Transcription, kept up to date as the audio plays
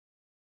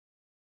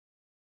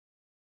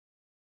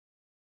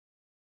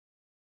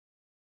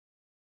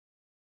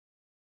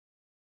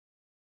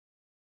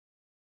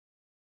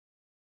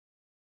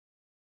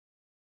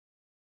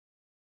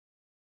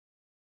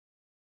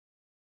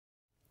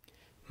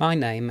My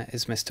name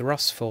is Mr.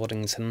 Ross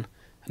Fordington,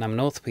 and I'm an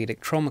orthopaedic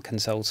trauma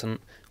consultant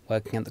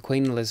working at the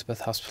Queen Elizabeth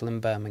Hospital in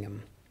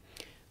Birmingham.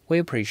 We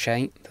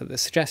appreciate that the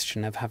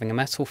suggestion of having a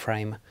metal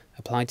frame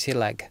applied to your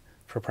leg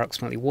for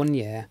approximately 1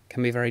 year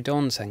can be very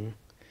daunting.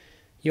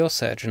 Your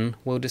surgeon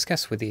will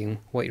discuss with you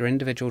what your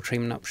individual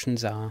treatment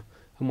options are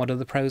and what are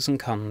the pros and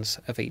cons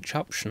of each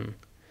option.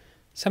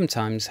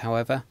 Sometimes,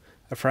 however,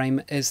 a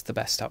frame is the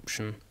best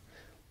option.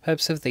 The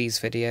purpose of these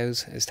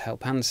videos is to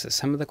help answer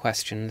some of the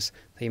questions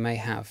that you may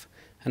have,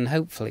 and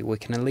hopefully we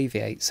can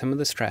alleviate some of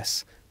the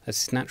stress that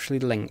is naturally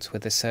linked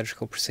with this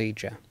surgical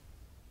procedure.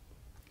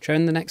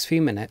 During the next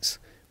few minutes,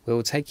 we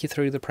will take you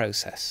through the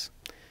process.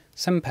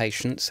 Some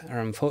patients are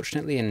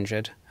unfortunately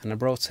injured and are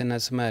brought in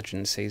as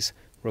emergencies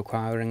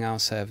requiring our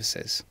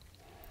services.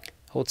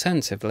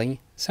 Alternatively,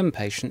 some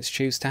patients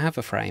choose to have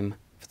a frame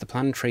for the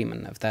planned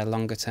treatment of their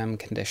longer-term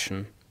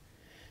condition.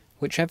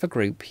 Whichever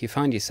group you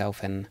find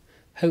yourself in,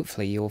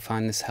 hopefully you will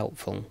find this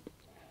helpful.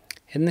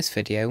 In this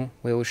video,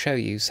 we will show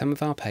you some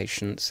of our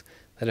patients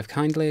that have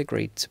kindly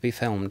agreed to be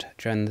filmed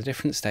during the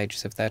different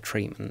stages of their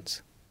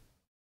treatment.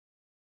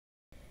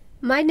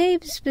 My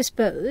name is Miss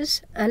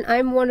Bowes, and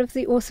I'm one of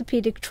the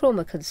orthopaedic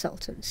trauma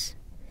consultants.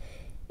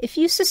 If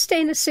you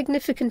sustain a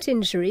significant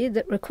injury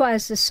that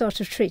requires this sort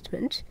of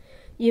treatment,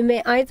 you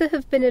may either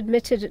have been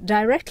admitted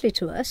directly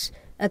to us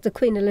at the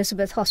Queen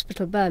Elizabeth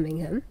Hospital,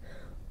 Birmingham,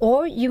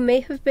 or you may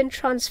have been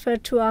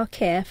transferred to our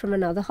care from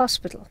another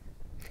hospital.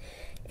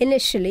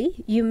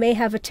 Initially, you may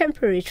have a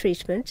temporary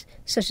treatment,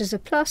 such as a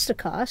plaster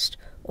cast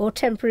or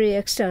temporary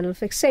external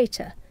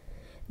fixator.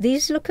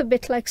 These look a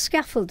bit like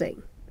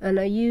scaffolding and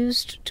are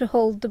used to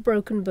hold the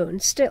broken bone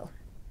still.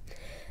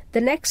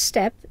 The next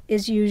step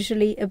is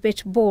usually a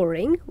bit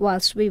boring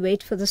whilst we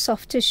wait for the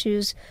soft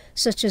tissues,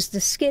 such as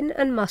the skin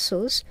and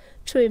muscles,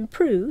 to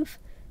improve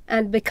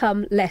and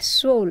become less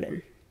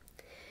swollen.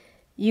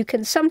 You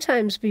can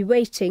sometimes be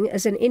waiting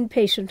as an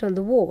inpatient on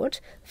the ward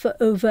for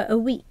over a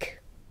week.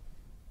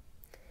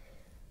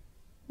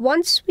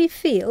 Once we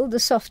feel the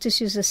soft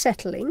tissues are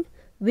settling,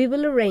 we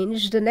will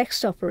arrange the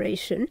next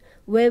operation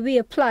where we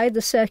apply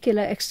the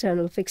circular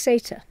external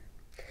fixator.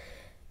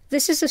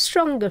 This is a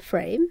stronger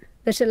frame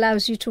that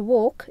allows you to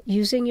walk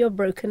using your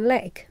broken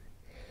leg.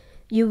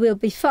 You will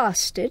be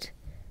fasted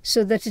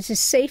so that it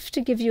is safe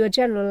to give you a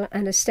general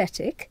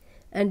anaesthetic,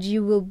 and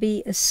you will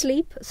be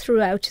asleep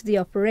throughout the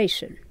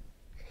operation.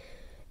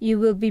 You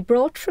will be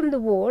brought from the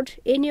ward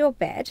in your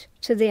bed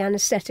to the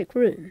anaesthetic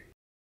room.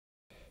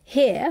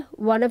 Here,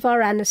 one of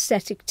our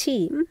anaesthetic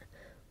team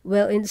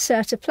will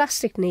insert a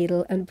plastic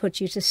needle and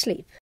put you to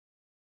sleep.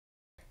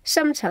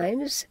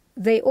 Sometimes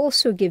they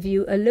also give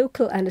you a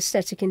local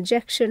anaesthetic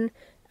injection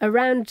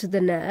around the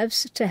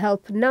nerves to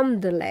help numb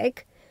the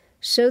leg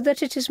so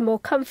that it is more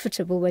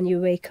comfortable when you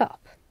wake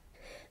up.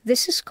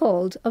 This is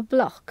called a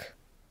block.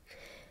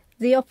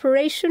 The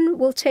operation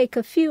will take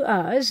a few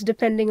hours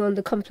depending on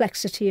the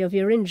complexity of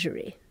your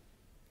injury.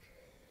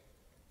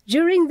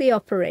 During the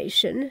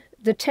operation,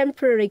 the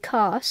temporary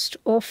cast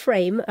or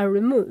frame are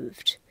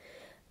removed.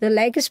 The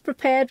leg is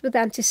prepared with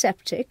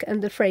antiseptic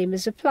and the frame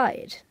is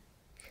applied.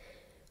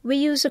 We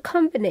use a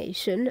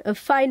combination of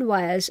fine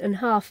wires and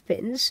half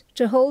pins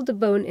to hold the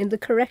bone in the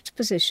correct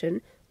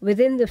position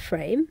within the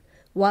frame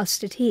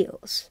whilst it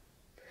heals.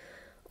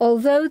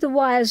 Although the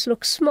wires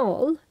look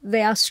small,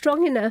 they are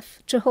strong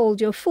enough to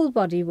hold your full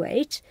body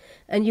weight,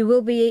 and you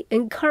will be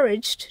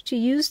encouraged to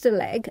use the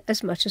leg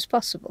as much as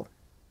possible.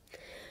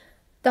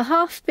 The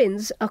half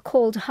pins are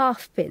called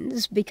half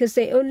pins because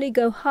they only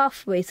go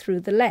halfway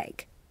through the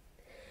leg.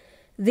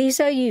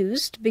 These are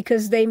used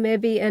because they may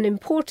be an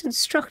important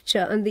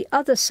structure on the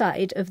other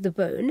side of the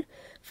bone,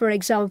 for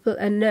example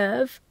a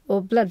nerve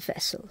or blood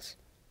vessels.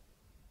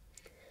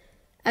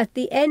 At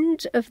the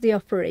end of the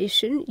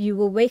operation, you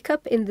will wake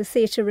up in the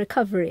theatre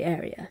recovery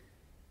area.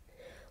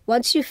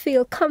 Once you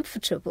feel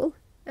comfortable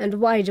and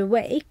wide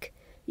awake,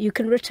 you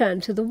can return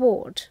to the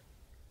ward.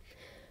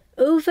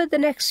 Over the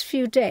next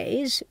few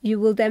days, you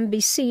will then be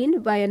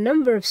seen by a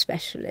number of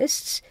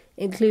specialists,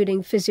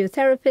 including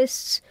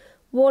physiotherapists,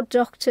 ward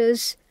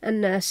doctors and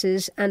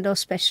nurses, and our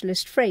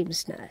specialist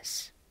frames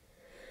nurse.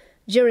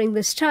 During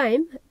this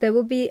time, there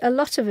will be a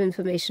lot of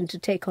information to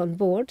take on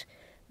board,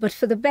 but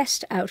for the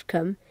best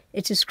outcome,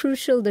 it is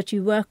crucial that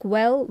you work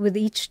well with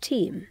each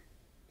team.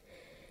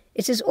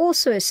 It is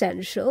also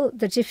essential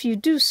that if you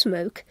do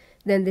smoke,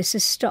 then this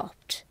is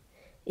stopped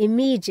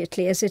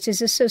immediately, as it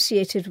is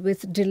associated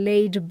with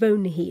delayed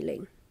bone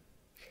healing.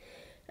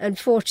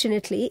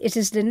 Unfortunately, it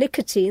is the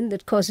nicotine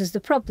that causes the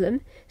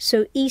problem,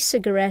 so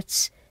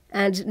e-cigarettes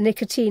and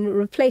nicotine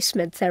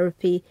replacement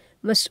therapy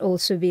must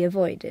also be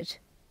avoided.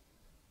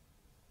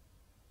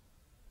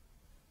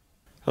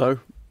 Hello,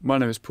 my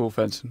name is Paul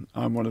Fenton.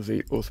 I'm one of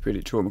the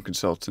orthopaedic trauma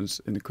consultants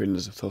in the Queen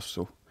Elizabeth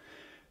Hospital.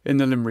 In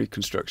the limb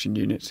reconstruction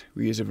unit,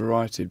 we use a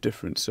variety of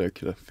different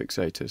circular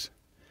fixators.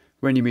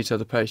 When you meet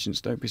other patients,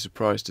 don't be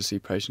surprised to see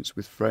patients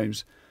with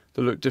frames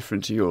that look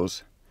different to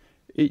yours.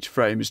 Each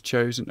frame is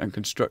chosen and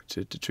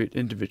constructed to treat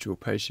individual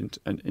patient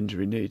and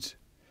injury needs.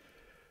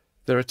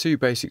 There are two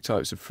basic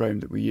types of frame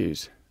that we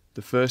use.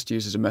 The first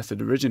uses a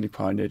method originally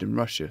pioneered in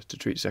Russia to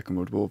treat Second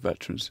World War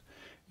veterans.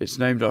 It's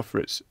named after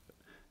its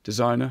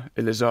designer,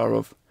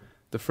 Elizarov.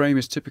 The frame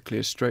is typically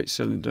a straight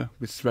cylinder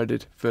with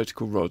threaded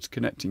vertical rods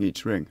connecting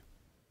each ring.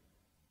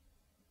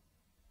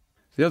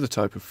 The other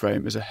type of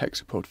frame is a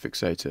hexapod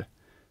fixator.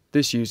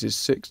 This uses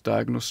 6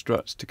 diagonal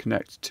struts to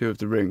connect 2 of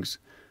the rings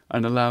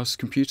and allows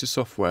computer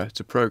software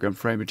to program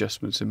frame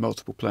adjustments in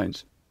multiple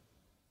planes.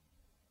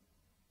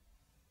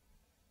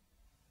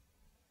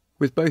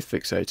 With both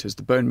fixators,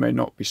 the bone may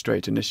not be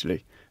straight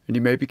initially, and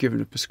you may be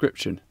given a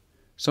prescription,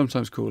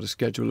 sometimes called a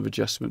schedule of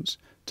adjustments,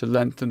 to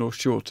lengthen or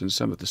shorten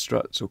some of the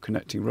struts or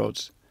connecting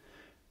rods.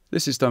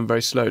 This is done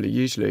very slowly,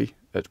 usually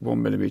at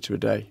 1 mm a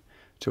day,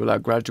 to allow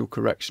gradual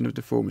correction of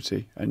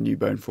deformity and new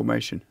bone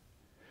formation.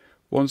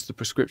 Once the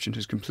prescription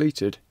has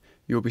completed,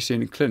 you will be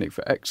seen in clinic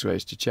for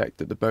x-rays to check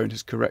that the bone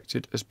has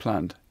corrected as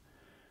planned.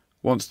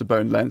 Once the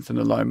bone length and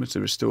alignment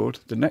are restored,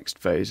 the next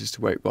phase is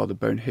to wait while the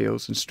bone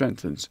heals and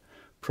strengthens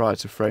prior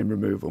to frame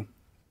removal.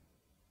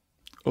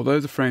 Although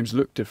the frames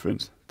look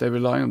different, they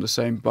rely on the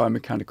same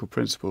biomechanical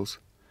principles.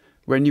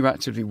 When you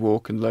actively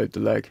walk and load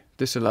the leg,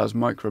 this allows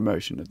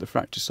micromotion at the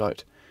fracture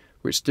site,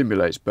 which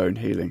stimulates bone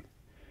healing.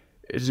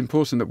 It is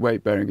important that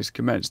weight bearing is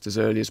commenced as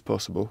early as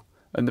possible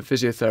and that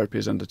physiotherapy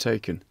is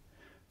undertaken.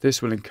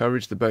 This will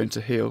encourage the bone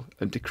to heal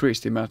and decrease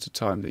the amount of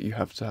time that you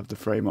have to have the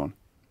frame on.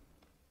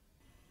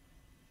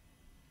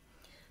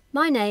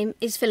 My name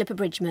is Philippa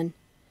Bridgman,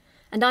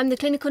 and I'm the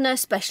clinical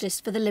nurse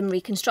specialist for the limb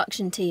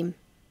reconstruction team.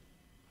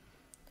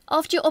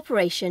 After your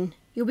operation,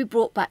 you'll be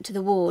brought back to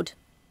the ward.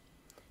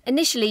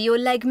 Initially, your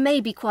leg may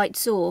be quite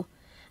sore,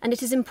 and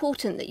it is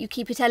important that you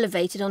keep it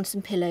elevated on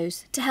some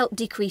pillows to help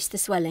decrease the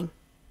swelling.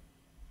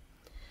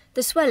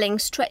 The swelling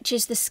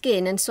stretches the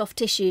skin and soft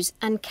tissues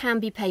and can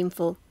be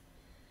painful.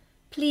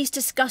 Please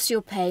discuss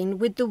your pain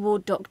with the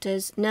ward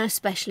doctors, nurse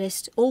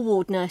specialist or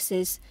ward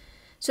nurses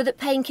so that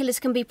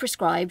painkillers can be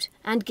prescribed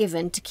and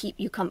given to keep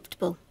you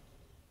comfortable.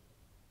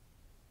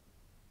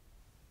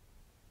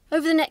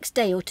 Over the next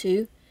day or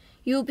two,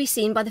 you will be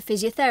seen by the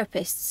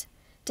physiotherapists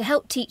to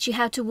help teach you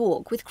how to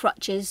walk with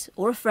crutches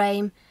or a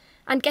frame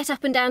and get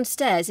up and down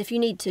stairs if you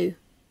need to.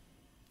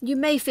 You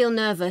may feel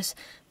nervous,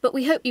 but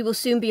we hope you will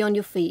soon be on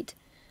your feet,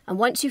 and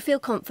once you feel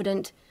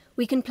confident,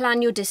 we can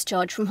plan your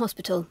discharge from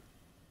hospital.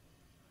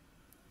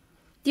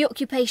 The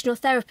occupational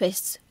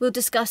therapists will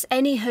discuss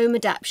any home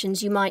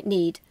adaptations you might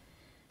need,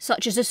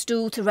 such as a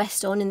stool to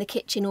rest on in the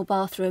kitchen or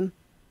bathroom,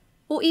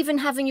 or even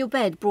having your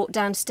bed brought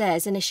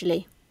downstairs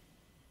initially.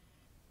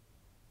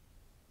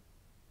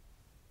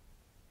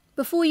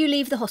 Before you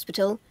leave the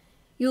hospital,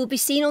 you will be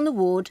seen on the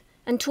ward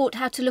and taught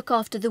how to look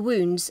after the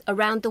wounds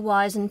around the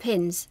wires and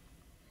pins.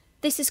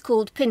 This is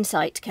called pin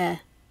site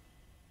care.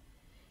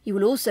 You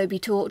will also be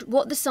taught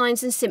what the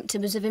signs and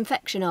symptoms of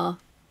infection are.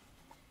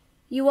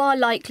 You are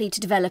likely to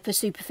develop a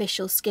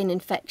superficial skin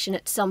infection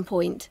at some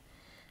point,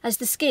 as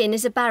the skin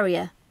is a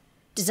barrier,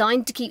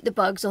 designed to keep the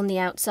bugs on the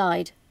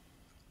outside.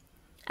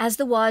 As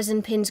the wires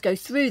and pins go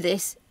through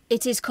this,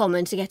 it is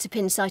common to get a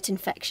pin site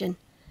infection,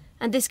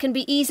 and this can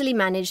be easily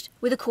managed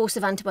with a course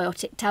of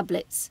antibiotic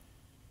tablets.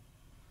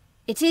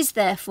 It is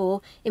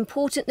therefore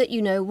important that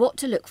you know what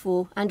to look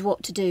for and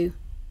what to do.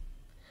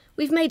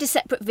 We've made a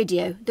separate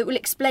video that will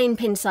explain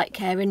pin site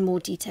care in more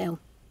detail.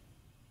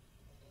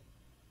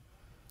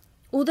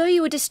 Although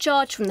you were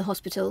discharged from the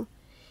hospital,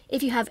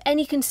 if you have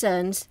any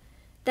concerns,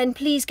 then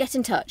please get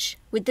in touch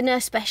with the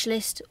nurse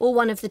specialist or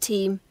one of the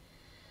team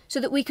so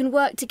that we can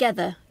work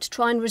together to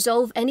try and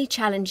resolve any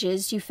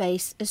challenges you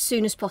face as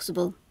soon as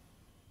possible.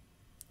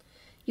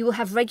 You will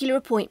have regular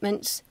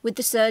appointments with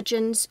the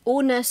surgeons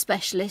or nurse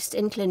specialist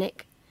in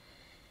clinic,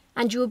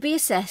 and you will be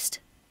assessed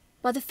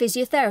by the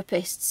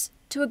physiotherapists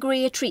to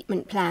agree a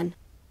treatment plan.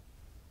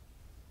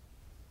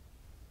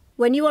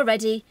 When you are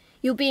ready,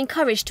 you'll be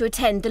encouraged to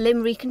attend the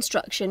limb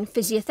reconstruction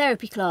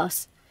physiotherapy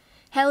class,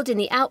 held in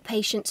the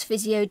outpatients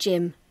physio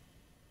gym.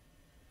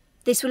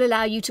 This will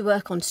allow you to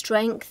work on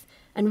strength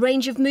and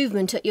range of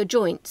movement at your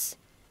joints,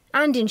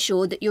 and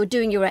ensure that you're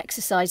doing your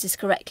exercises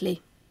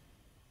correctly.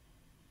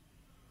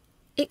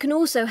 It can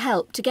also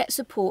help to get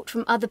support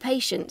from other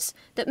patients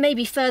that may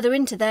be further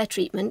into their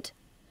treatment.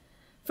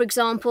 For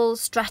example,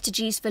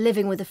 strategies for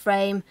living with a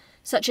frame,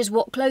 such as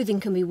what clothing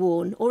can be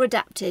worn or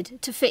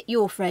adapted to fit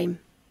your frame.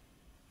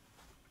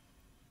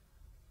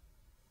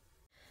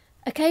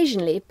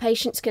 Occasionally,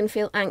 patients can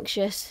feel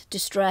anxious,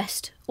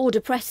 distressed, or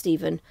depressed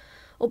even,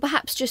 or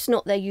perhaps just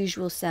not their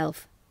usual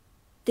self.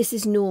 This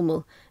is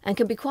normal and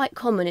can be quite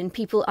common in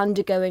people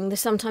undergoing the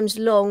sometimes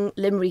long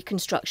limb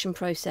reconstruction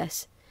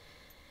process.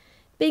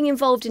 Being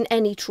involved in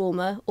any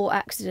trauma or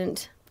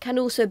accident can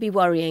also be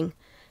worrying,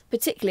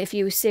 particularly if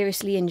you were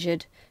seriously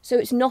injured, so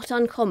it's not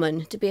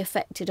uncommon to be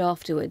affected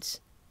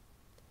afterwards.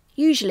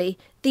 Usually,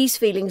 these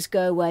feelings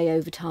go away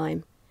over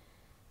time.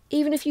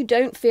 Even if you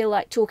don't feel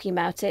like talking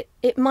about it,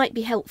 it might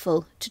be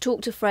helpful to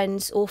talk to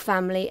friends or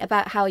family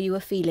about how you are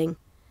feeling.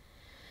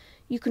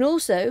 You can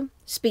also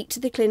speak to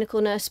the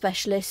clinical nurse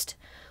specialist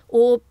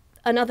or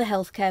another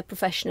healthcare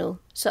professional,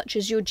 such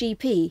as your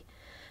GP,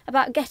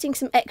 about getting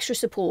some extra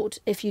support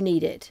if you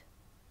need it.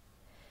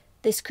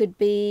 This could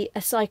be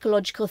a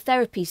psychological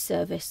therapy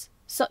service,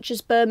 such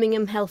as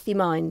Birmingham Healthy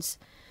Minds,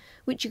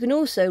 which you can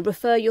also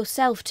refer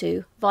yourself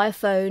to via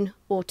phone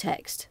or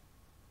text.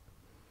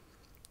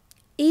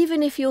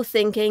 Even if you're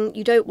thinking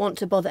you don't want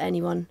to bother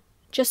anyone,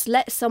 just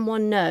let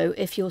someone know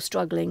if you're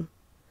struggling.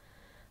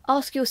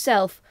 Ask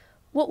yourself,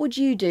 what would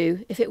you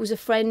do if it was a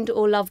friend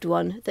or loved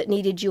one that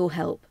needed your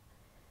help?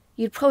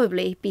 You'd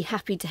probably be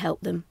happy to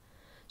help them.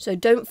 So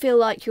don't feel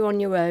like you're on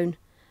your own,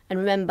 and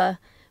remember,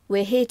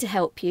 we're here to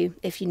help you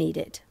if you need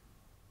it.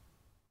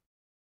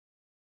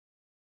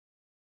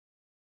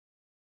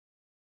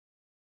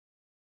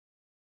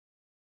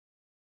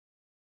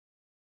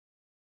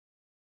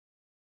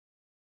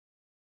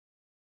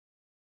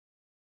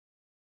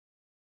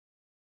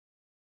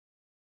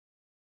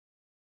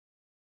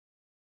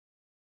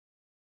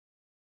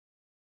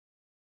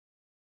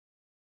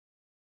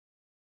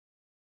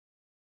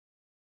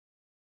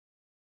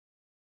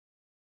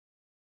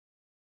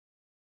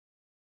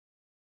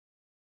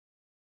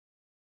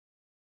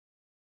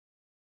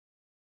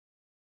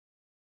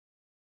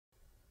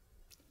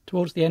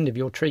 Towards the end of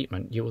your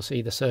treatment, you will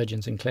see the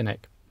surgeons in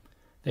clinic.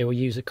 They will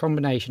use a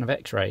combination of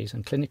x-rays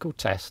and clinical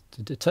tests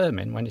to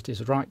determine when it is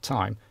the right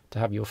time to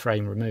have your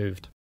frame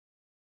removed.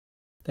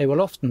 They will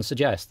often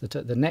suggest that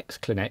at the next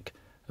clinic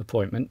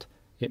appointment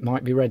it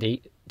might be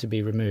ready to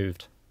be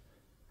removed.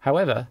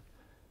 However,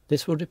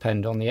 this will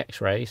depend on the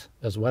x-rays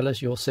as well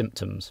as your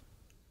symptoms.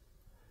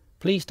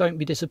 Please don't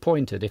be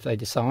disappointed if they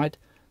decide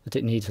that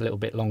it needs a little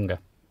bit longer.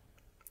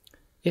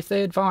 If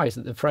they advise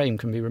that the frame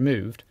can be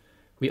removed,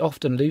 we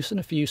often loosen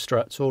a few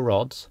struts or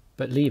rods,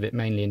 but leave it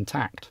mainly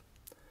intact.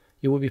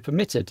 You will be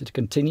permitted to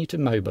continue to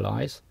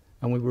mobilise,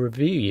 and we will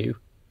review you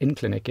in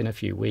clinic in a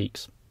few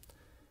weeks.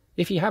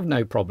 If you have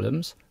no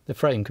problems, the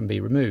frame can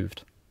be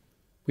removed.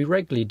 We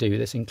regularly do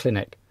this in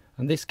clinic,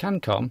 and this can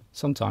come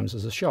sometimes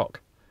as a shock.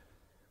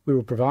 We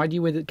will provide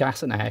you with a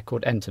gas and air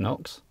called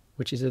Entonox,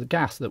 which is a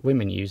gas that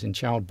women use in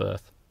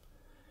childbirth.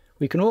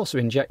 We can also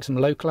inject some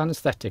local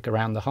anaesthetic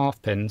around the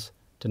half pins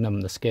to numb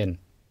the skin.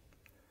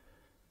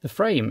 The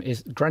frame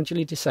is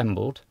gradually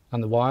disassembled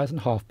and the wires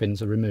and half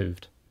pins are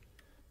removed.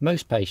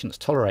 Most patients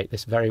tolerate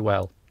this very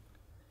well.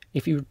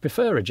 If you would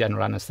prefer a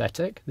general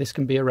anaesthetic, this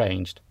can be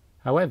arranged.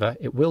 However,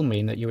 it will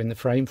mean that you're in the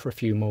frame for a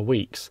few more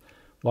weeks,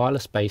 while a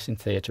space in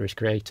theatre is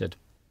created.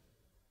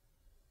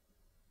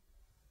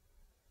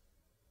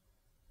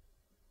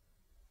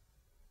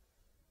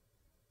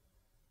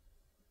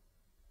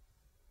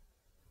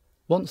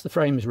 Once the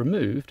frame is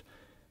removed,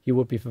 you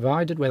will be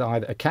provided with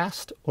either a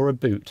cast or a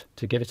boot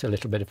to give it a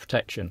little bit of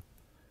protection,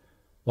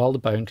 while the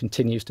bone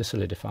continues to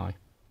solidify.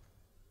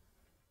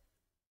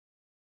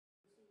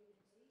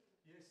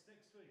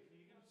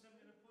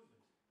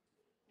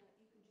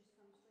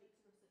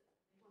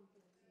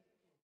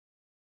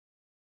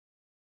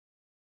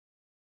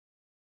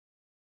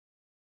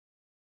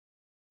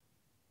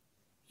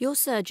 Your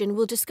surgeon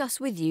will discuss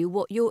with you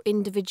what your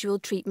individual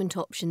treatment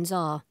options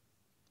are.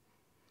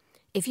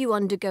 If you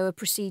undergo a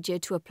procedure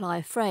to apply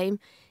a frame,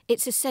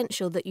 it's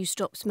essential that you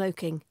stop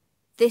smoking.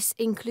 This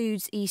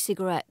includes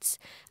e-cigarettes,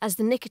 as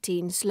the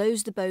nicotine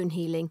slows the bone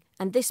healing,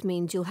 and this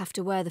means you'll have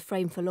to wear the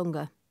frame for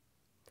longer.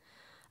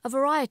 A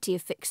variety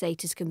of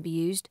fixators can be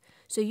used,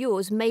 so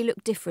yours may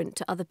look different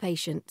to other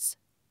patients.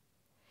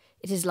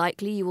 It is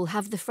likely you will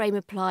have the frame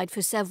applied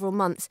for several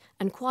months,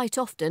 and quite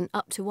often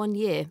up to 1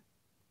 year.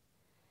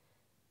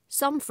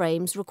 Some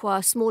frames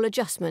require small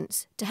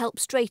adjustments to help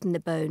straighten the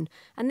bone,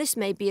 and this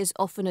may be as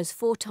often as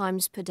 4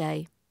 times per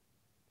day.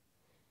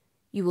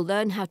 You will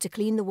learn how to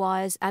clean the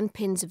wires and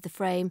pins of the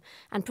frame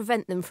and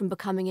prevent them from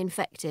becoming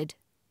infected.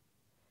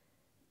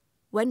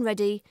 When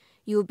ready,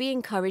 you will be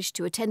encouraged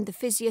to attend the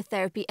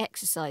physiotherapy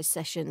exercise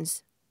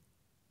sessions.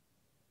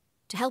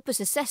 To help us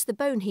assess the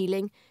bone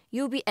healing,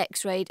 you will be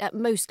x-rayed at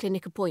most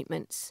clinic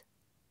appointments.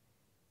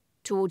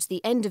 Towards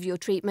the end of your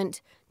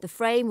treatment, the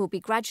frame will be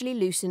gradually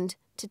loosened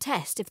to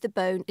test if the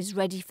bone is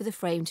ready for the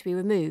frame to be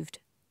removed.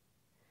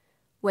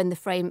 When the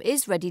frame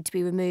is ready to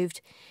be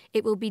removed,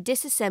 it will be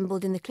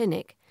disassembled in the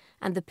clinic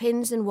and the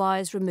pins and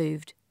wires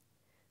removed.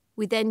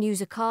 We then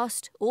use a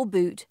cast or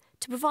boot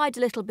to provide a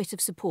little bit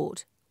of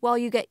support while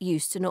you get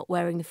used to not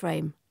wearing the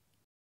frame.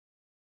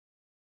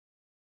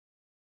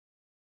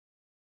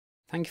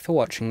 Thank you for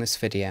watching this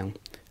video.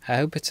 I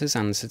hope it has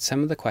answered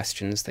some of the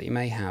questions that you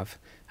may have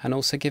and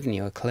also given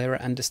you a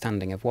clearer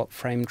understanding of what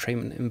frame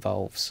treatment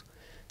involves.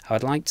 I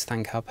would like to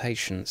thank our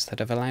patients that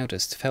have allowed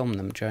us to film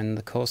them during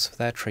the course of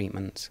their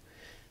treatment.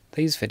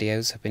 These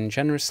videos have been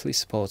generously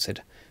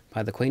supported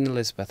by the Queen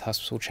Elizabeth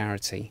Hospital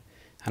charity,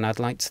 and I'd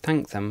like to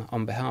thank them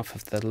on behalf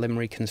of the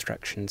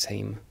Reconstruction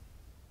team.